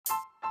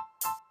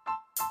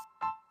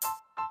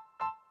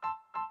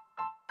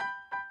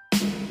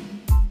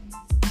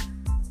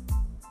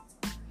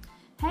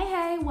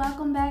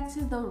welcome back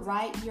to the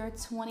Write Your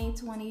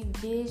 2020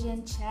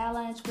 Vision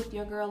Challenge with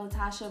your girl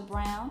Latasha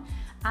Brown.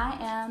 I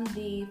am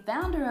the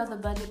founder of the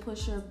Budget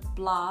Pusher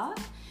blog,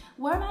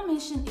 where my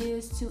mission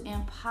is to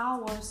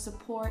empower,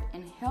 support,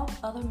 and help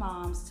other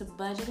moms to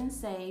budget and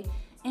save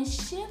and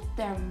shift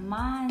their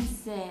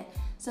mindset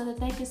so that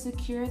they can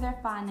secure their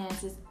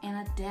finances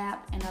and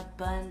adapt an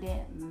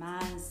abundant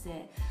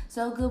mindset.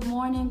 So good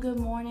morning,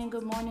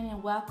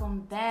 and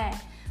welcome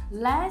back.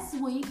 Last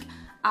week,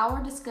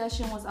 our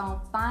discussion was on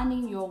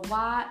finding your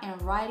why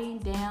and writing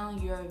down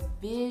your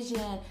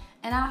vision.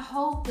 And I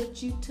hope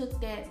that you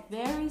took that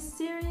very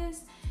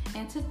serious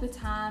and took the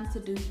time to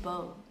do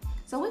both.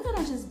 So we're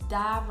going to just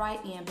dive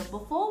right in. But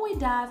before we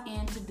dive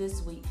into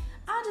this week,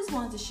 I just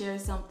wanted to share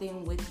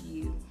something with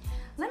you.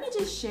 Let me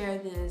just share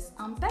this.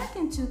 Back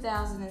in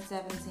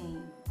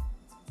 2017,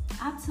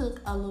 I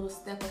took a little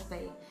step of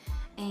faith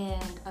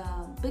and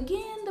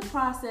began the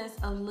process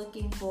of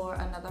looking for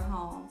another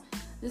home.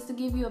 Just to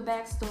give you a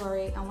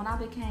backstory, when I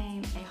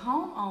became a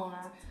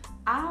homeowner,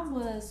 I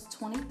was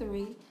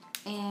 23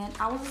 and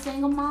I was a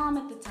single mom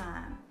at the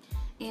time.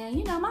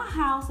 And my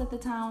house at the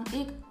time,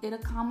 it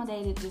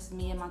accommodated just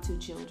me and my two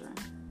children.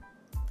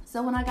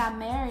 So when I got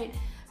married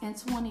in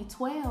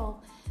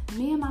 2012,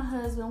 me and my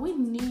husband, we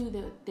knew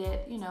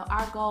that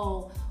our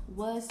goal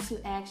was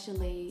to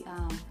actually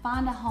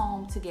find a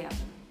home together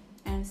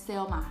and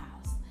sell my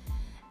house.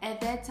 At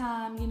that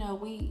time,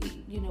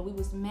 we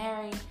was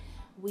married.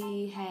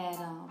 We had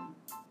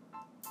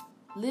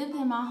lived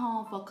in my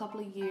home for a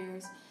couple of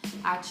years.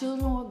 Our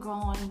children were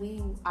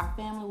growing. Our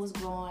family was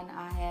growing.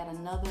 I had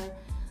another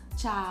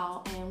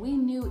child, and we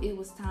knew it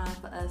was time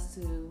for us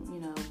to,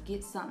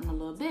 get something a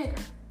little bigger.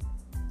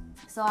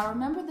 So I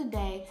remember the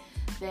day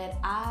that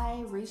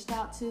I reached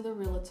out to the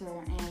realtor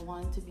and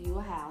wanted to view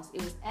a house.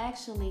 It was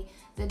actually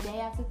the day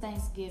after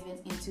Thanksgiving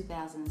in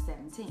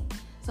 2017.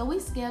 So we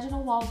scheduled a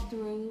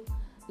walkthrough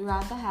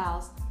throughout the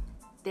house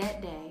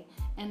that day.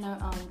 And the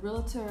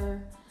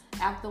realtor,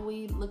 after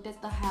we looked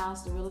at the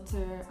house, the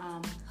realtor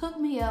hooked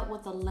me up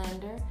with a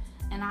lender,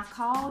 and I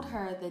called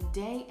her the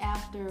day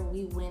after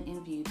we went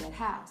and viewed that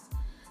house.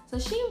 So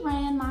she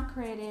ran my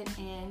credit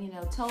and,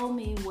 told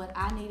me what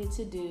I needed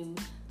to do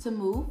to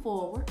move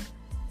forward.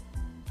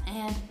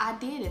 And I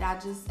did it.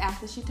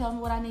 After she told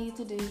me what I needed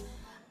to do,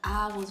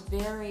 I was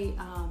very,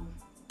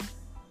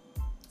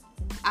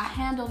 I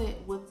handled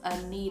it with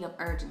a need of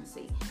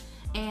urgency.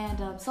 And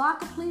so I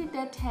completed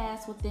that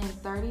task within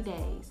 30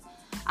 days.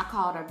 I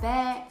called her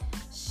back.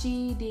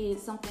 She did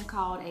something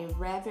called a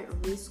rapid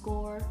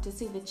rescore to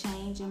see the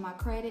change in my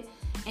credit,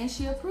 and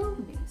she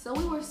approved me. So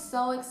we were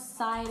so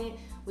excited.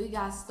 We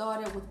got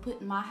started with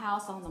putting my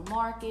house on the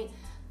market.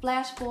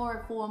 Flash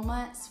forward 4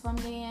 months from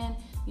then,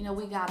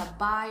 we got a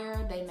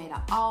buyer. They made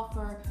an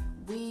offer.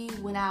 We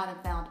went out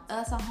and found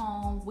us a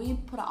home. We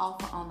put an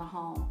offer on the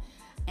home.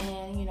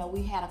 And,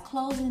 we had a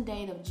closing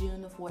date of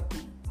June the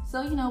 14th.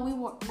 So,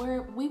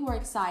 we were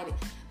excited.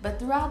 But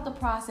throughout the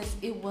process,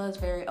 it was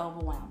very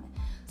overwhelming.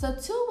 So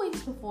 2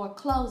 weeks before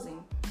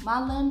closing, my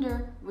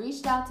lender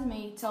reached out to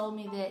me, told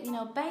me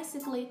that,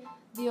 basically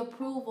the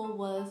approval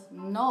was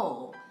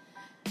null.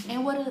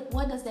 And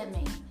what does that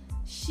mean?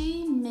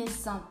 She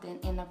missed something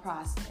in the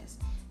process.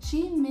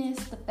 She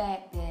missed the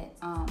fact that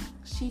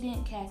she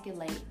didn't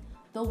calculate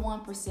the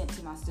 1%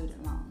 to my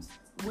student loans,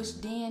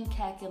 which then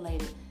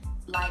calculated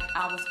like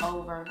I was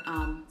over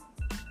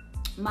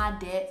my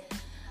debt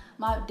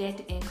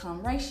to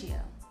income ratio.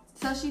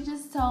 So she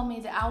just told me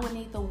that I would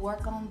need to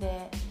work on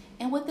that,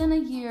 and within a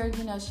year,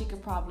 she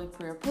could probably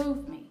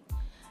pre-approve me.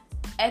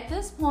 At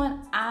this point,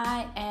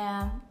 I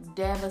am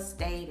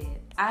devastated.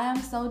 I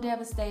am so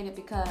devastated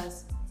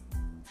because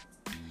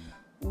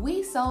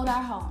we sold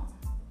our home.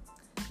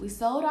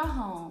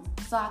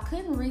 So I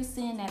couldn't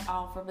rescind that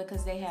offer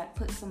because they had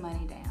put some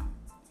money down.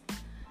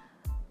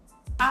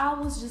 I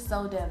was just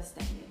so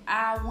devastated.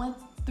 I went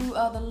through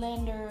other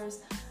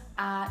lenders.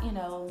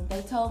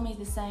 They told me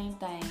the same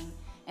thing.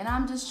 And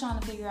I'm just trying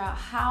to figure out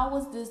how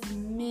was this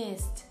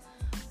missed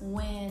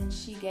when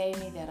she gave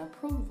me that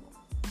approval.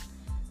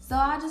 So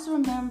I just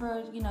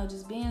remember,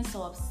 just being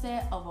so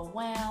upset,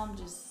 overwhelmed,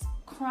 just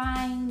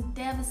crying,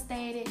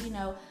 devastated,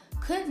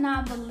 could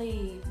not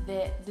believe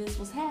that this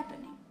was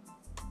happening.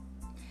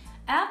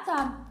 After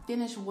I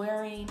finished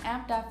worrying,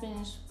 after I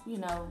finished,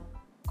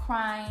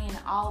 crying and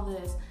all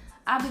this,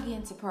 I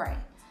began to pray.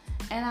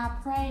 And I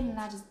prayed and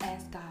I just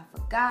asked God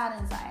for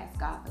guidance. I asked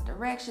God for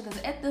direction.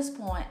 Because at this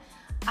point,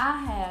 I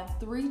have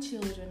 3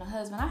 children, a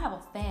husband, I have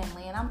a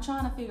family, and I'm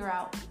trying to figure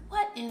out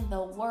what in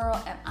the world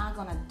am I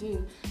going to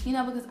do?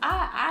 Because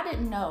I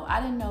didn't know.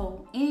 I didn't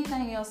know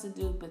anything else to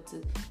do but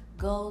to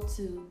go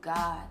to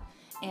God.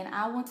 And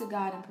I went to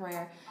God in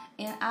prayer.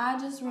 And I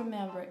just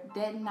remember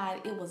that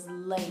night, it was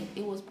late.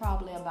 It was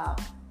probably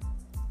about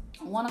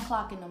 1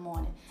 o'clock in the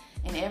morning.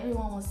 And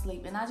everyone was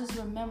asleep. And I just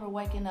remember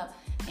waking up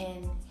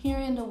and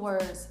hearing the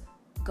words,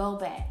 "Go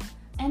back."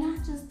 And I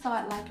just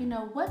thought,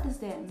 what does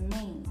that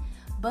mean?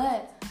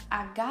 But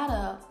I got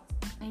up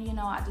and,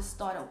 I just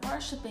started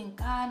worshiping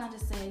God. And I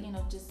just said,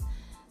 just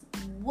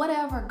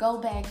whatever go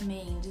back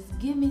mean. Just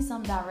give me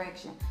some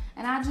direction.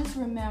 And I just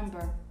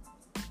remember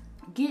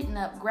getting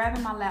up,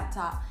 grabbing my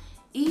laptop,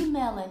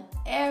 emailing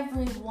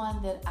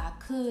everyone that I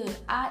could.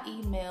 I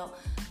emailed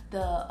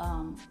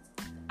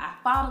I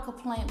filed a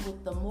complaint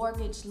with the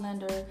mortgage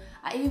lender.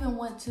 I even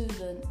went to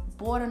the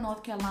border of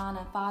North Carolina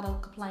and filed a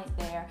complaint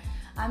there.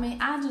 I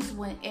mean, I just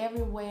went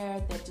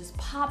everywhere that just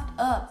popped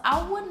up.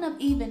 I wouldn't have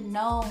even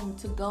known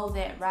to go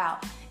that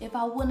route if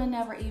I wouldn't have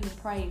never even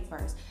prayed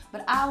first.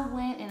 But I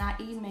went and I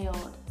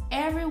emailed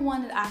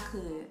everyone that I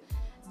could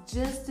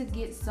just to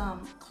get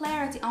some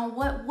clarity on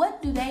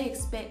what do they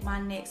expect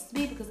my next to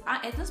be, because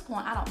at this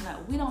point, I don't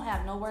know. We don't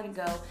have nowhere to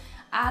go.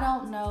 I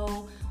don't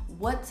know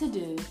what to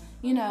do.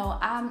 You know,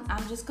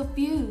 I'm just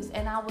confused,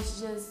 and I was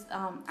just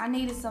I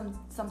needed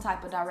some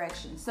type of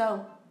direction.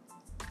 So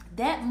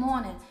that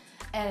morning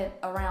at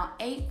around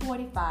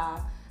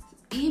 8:45,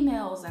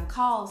 emails and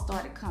calls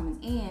started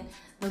coming in.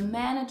 The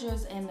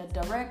managers and the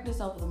directors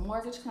over the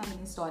mortgage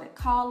company started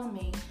calling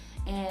me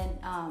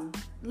and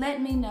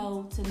let me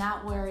know to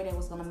not worry. They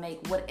was going to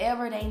make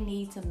whatever they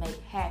need to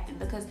make happen,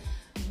 because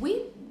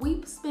we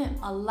spent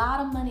a lot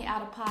of money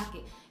out of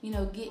pocket, you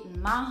know, getting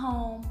my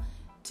home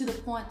to the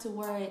point to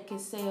where it can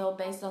sell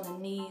based on the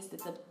needs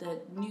that the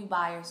new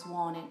buyers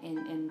wanted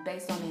and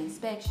based on the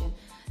inspection.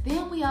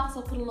 Then we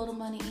also put a little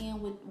money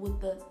in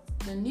with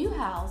the new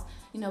house,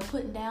 you know,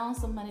 putting down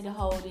some money to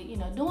hold it, you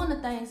know, doing the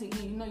things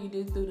that you know you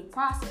do through the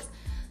process.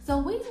 So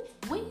we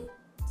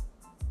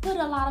put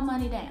a lot of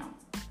money down.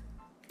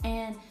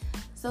 And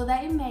so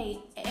they made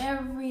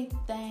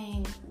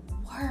everything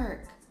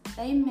work.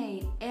 They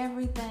made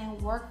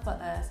everything work for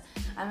us.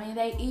 I mean,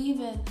 they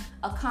even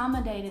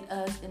accommodated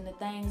us in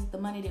the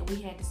money that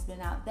we had to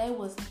spend out. It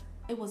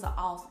was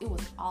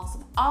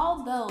awesome.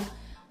 Although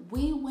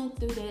we went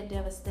through that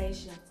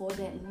devastation for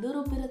that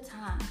little bit of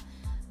time,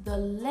 the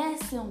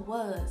lesson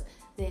was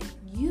that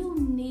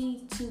you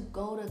need to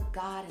go to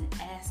God and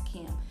ask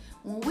Him.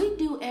 When we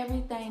do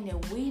everything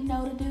that we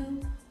know to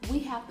do, we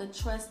have to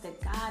trust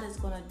that God is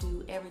going to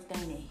do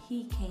everything that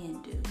He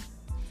can do.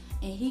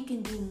 And He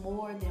can do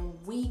more than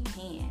we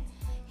can.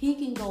 He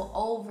can go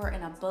over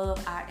and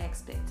above our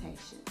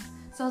expectations.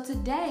 So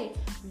today,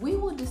 we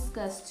will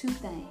discuss two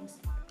things: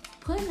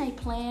 putting a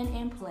plan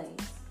in place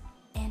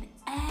and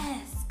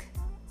ask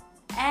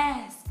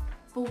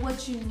for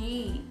what you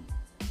need.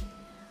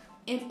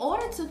 In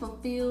order to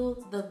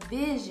fulfill the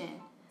vision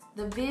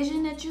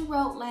that you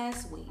wrote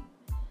last week,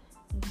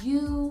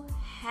 you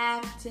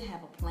have to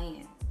have a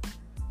plan.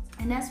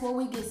 And that's where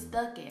we get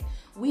stuck at.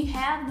 We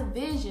have the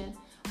vision,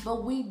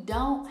 but we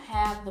don't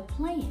have the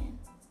plan.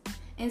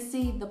 And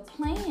see, the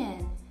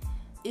plan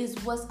is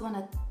what's going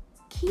to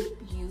keep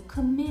you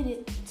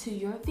committed to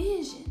your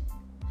vision.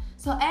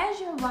 So as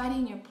you're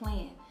writing your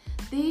plan,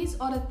 these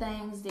are the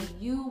things that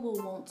you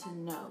will want to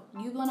know.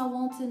 You're going to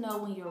want to know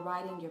when you're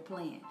writing your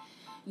plan.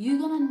 You're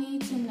going to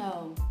need to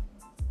know,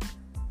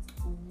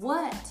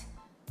 what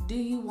do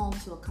you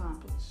want to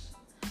accomplish?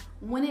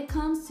 When it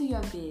comes to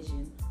your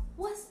vision,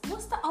 what's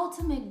the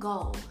ultimate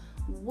goal?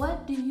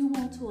 What do you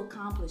want to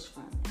accomplish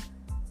from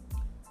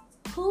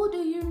it? Who do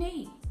you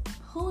need?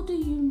 Who do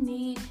you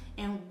need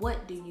and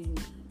what do you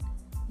need?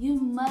 You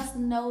must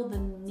know the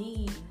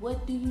need.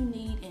 What do you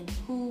need and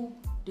who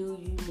do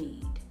you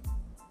need?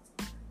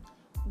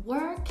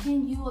 Where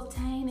can you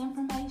obtain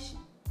information?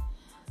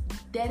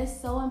 That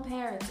is so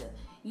imperative.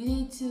 You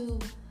need to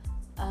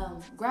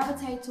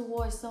gravitate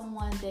towards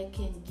someone that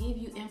can give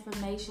you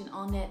information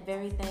on that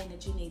very thing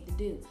that you need to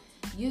do.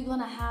 You're going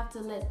to have to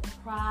let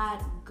pride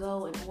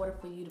go in order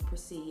for you to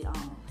proceed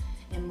on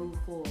and move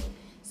forward.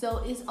 So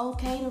it's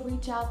okay to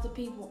reach out to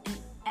people and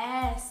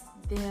ask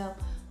them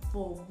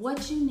for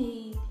what you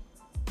need,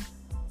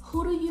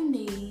 who do you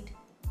need,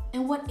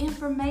 and what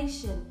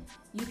information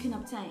you can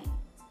obtain.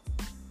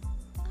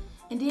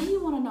 And then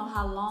you want to know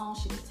how long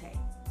should it take.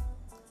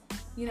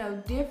 You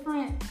know,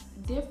 different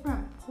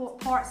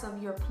parts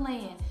of your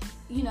plan,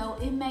 you know,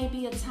 it may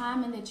be a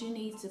timing that you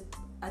need to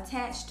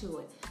attach to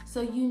it.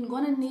 So you're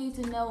going to need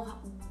to know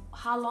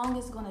how long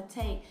it's going to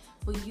take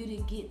for you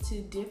to get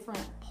to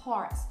different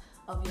parts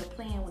of your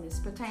plan when it's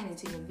pertaining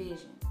to your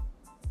vision.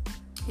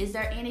 Is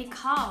there any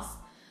cost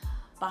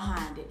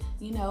behind it?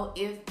 You know,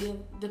 if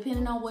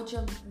depending on what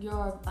your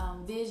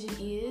vision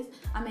is,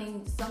 I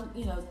mean, some,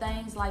 you know,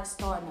 things like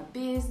starting a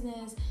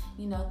business,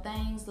 you know,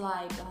 things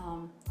like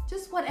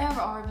just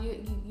whatever, or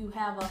if you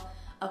have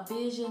a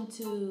vision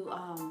to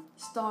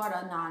start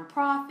a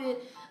nonprofit.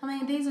 I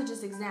mean, these are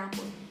just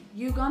examples.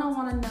 You're gonna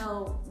want to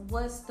know,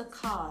 what's the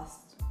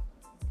cost?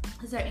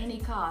 Is there any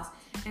cost?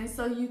 And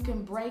so you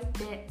can break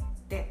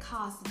that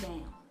cost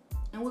down.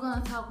 And we're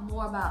going to talk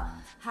more about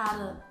how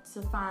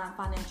to find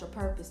financial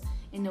purpose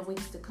in the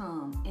weeks to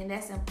come. And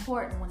that's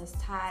important when it's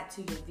tied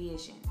to your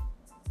vision.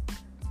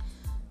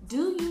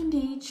 Do you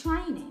need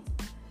training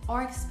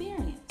or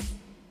experience?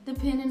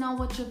 Depending on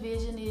what your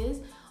vision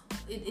is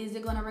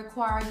it going to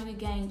require you to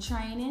gain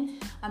training?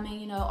 I mean,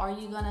 you know, are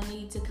you going to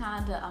need to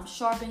kind of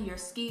sharpen your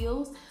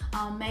skills?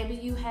 Maybe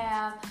you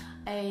have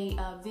a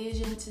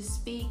vision to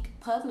speak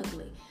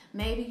publicly.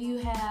 Maybe you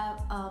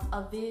have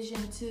a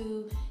vision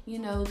to,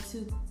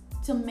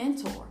 to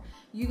mentor.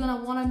 You're going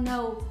to want to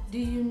know, do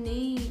you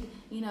need,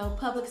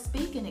 public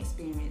speaking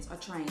experience or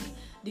training?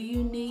 Do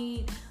you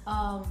need,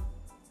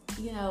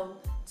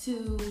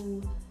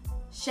 to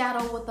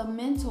shadow with a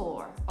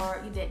mentor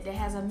or that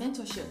has a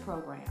mentorship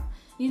program?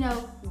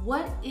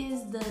 What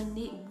is the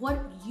need?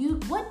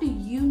 What do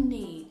you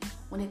need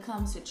when it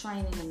comes to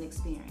training and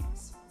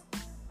experience?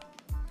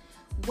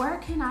 Where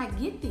can I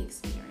get the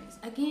experience?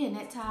 Again,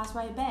 that ties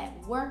right back.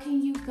 Where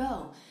can you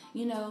go?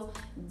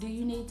 Do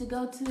you need to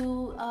go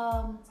to,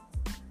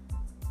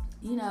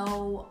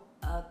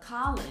 a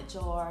college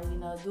or,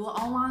 do an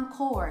online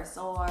course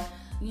or,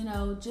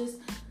 just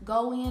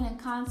go in and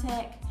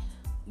contact,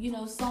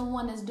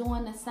 someone that's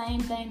doing the same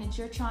thing that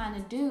you're trying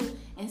to do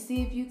and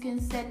see if you can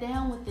sit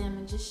down with them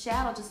and just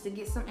shadow just to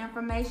get some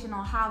information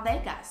on how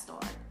they got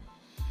started.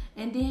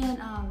 And then,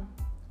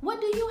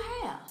 what do you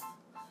have?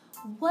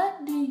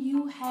 What do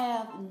you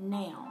have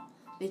now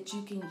that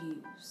you can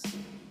use?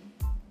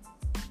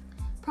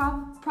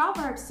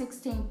 Proverbs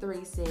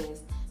 16:3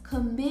 says,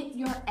 commit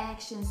your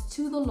actions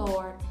to the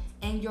Lord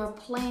and your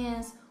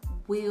plans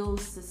will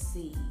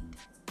succeed.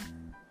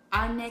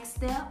 Our next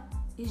step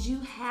is you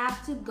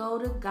have to go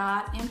to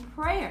God in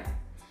prayer.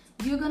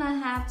 You're going to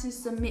have to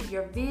submit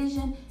your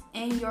vision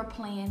and your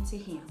plan to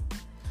Him.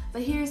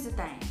 But here's the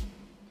thing.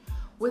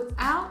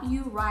 Without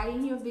you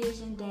writing your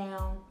vision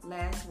down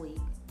last week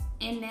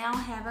and now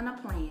having a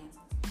plan,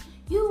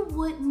 you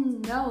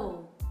wouldn't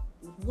know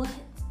what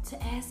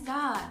to ask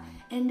God.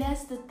 And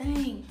that's the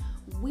thing.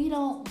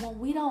 When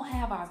we don't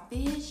have our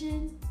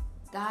vision,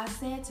 God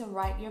said to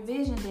write your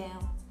vision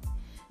down.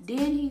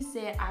 Then He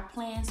said our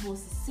plans will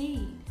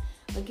succeed.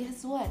 But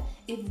guess what?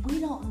 If we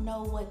don't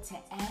know what to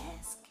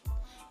ask,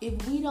 if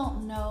we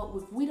don't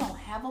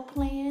have a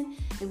plan,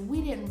 if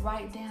we didn't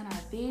write down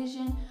our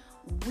vision,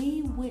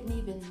 we wouldn't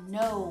even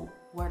know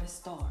where to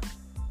start.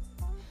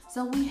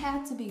 So we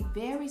have to be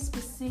very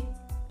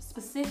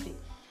specific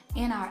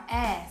in our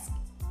ask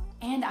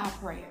and our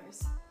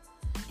prayers.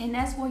 And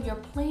that's where your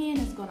plan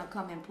is going to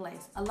come in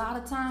place. A lot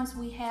of times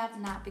we have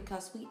not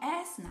because we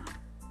ask not.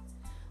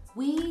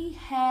 We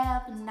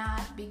have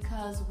not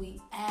because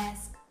we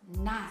ask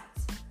not.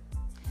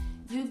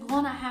 You're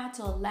going to have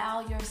to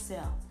allow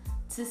yourself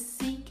to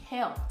seek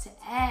help, to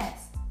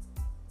ask.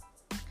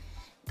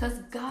 Because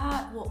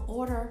God will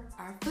order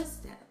our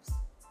footsteps.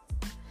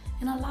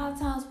 And a lot of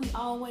times we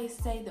always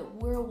say that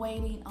we're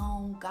waiting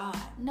on God.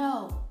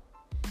 No,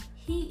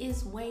 He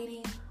is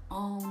waiting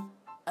on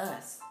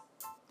us.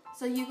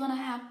 So you're going to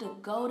have to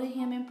go to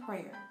Him in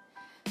prayer.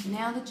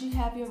 Now that you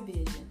have your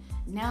vision,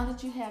 now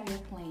that you have your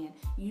plan,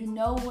 you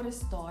know where to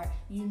start,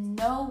 you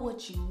know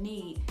what you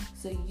need,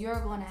 so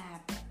you're going to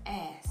have to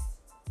ask.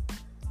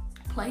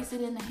 Place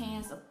it in the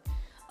hands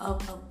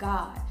of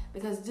God,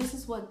 because this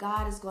is what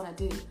God is going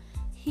to do.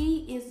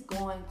 He is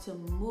going to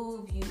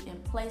move you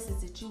in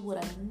places that you would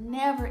have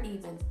never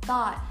even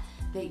thought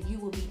that you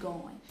would be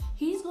going.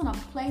 He's going to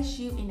place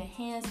you in the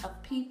hands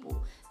of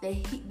people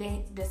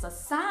that's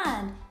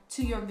assigned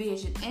to your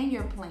vision and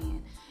your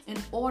plan in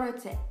order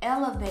to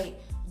elevate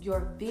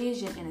your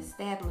vision and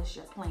establish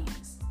your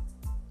plans.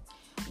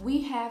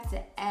 We have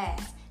to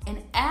ask,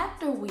 and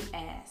after we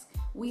ask,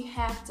 we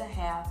have to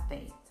have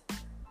faith.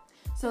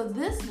 So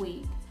this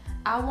week,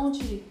 I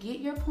want you to get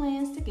your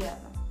plans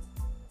together.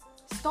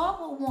 Start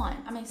with one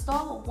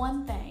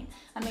thing.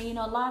 A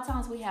lot of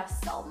times we have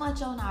so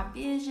much on our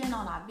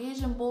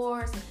vision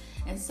boards,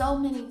 and so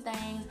many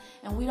things,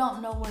 and we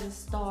don't know where to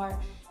start.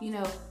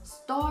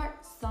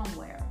 Start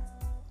somewhere.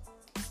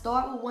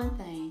 Start with one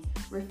thing.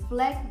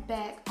 Reflect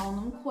back on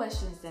them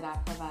questions that I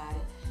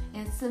provided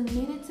and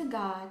submit it to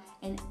God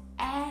and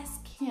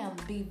ask Him.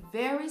 Be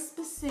very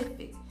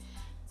specific.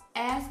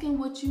 Asking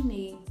what you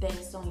need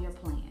based on your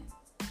plan.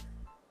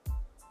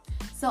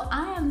 So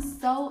I am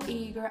so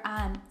eager.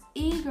 I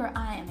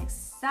am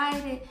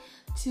excited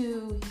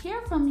to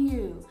hear from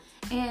you.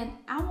 And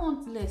I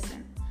want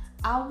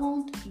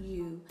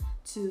you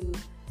to,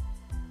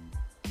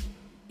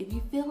 if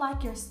you feel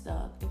like you're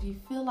stuck, if you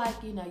feel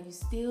like, you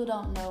still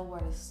don't know where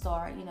to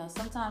start,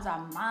 sometimes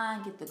our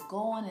mind gets to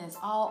going and it's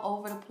all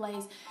over the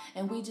place,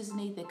 and we just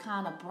need to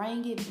kind of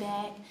bring it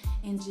back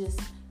and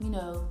just,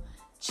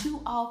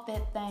 chew off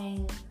that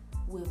thing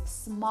with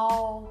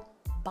small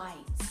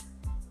bites.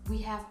 We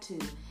have to.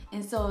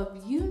 And so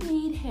if you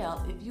need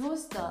help, if you're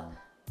stuck,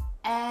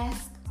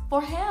 ask for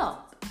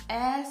help.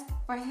 Ask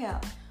for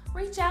help.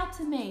 Reach out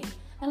to me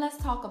and let's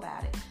talk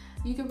about it.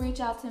 You can reach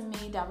out to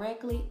me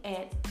directly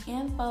at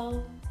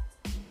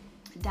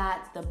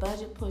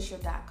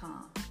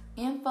info.thebudgetpusher.com.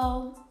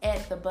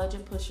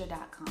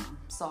 info@thebudgetpusher.com.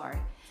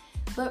 Sorry.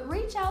 But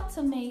reach out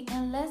to me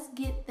and let's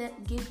get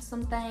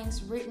some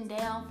things written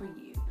down for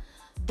you.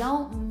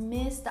 Don't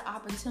miss the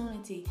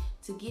opportunity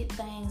to get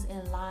things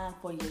in line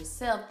for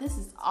yourself. This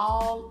is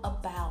all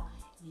about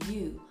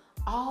you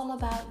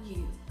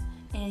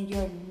and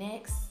your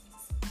next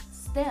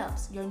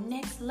steps, your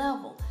next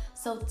level.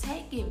 So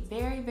take it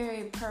very,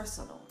 very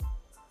personal.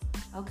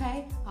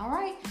 Okay, all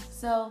right.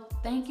 So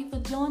thank you for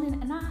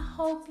joining, and I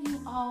hope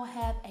you all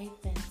have a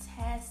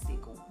fantastic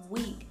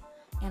week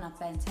and a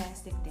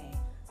fantastic day.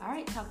 All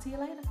right, talk to you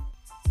later.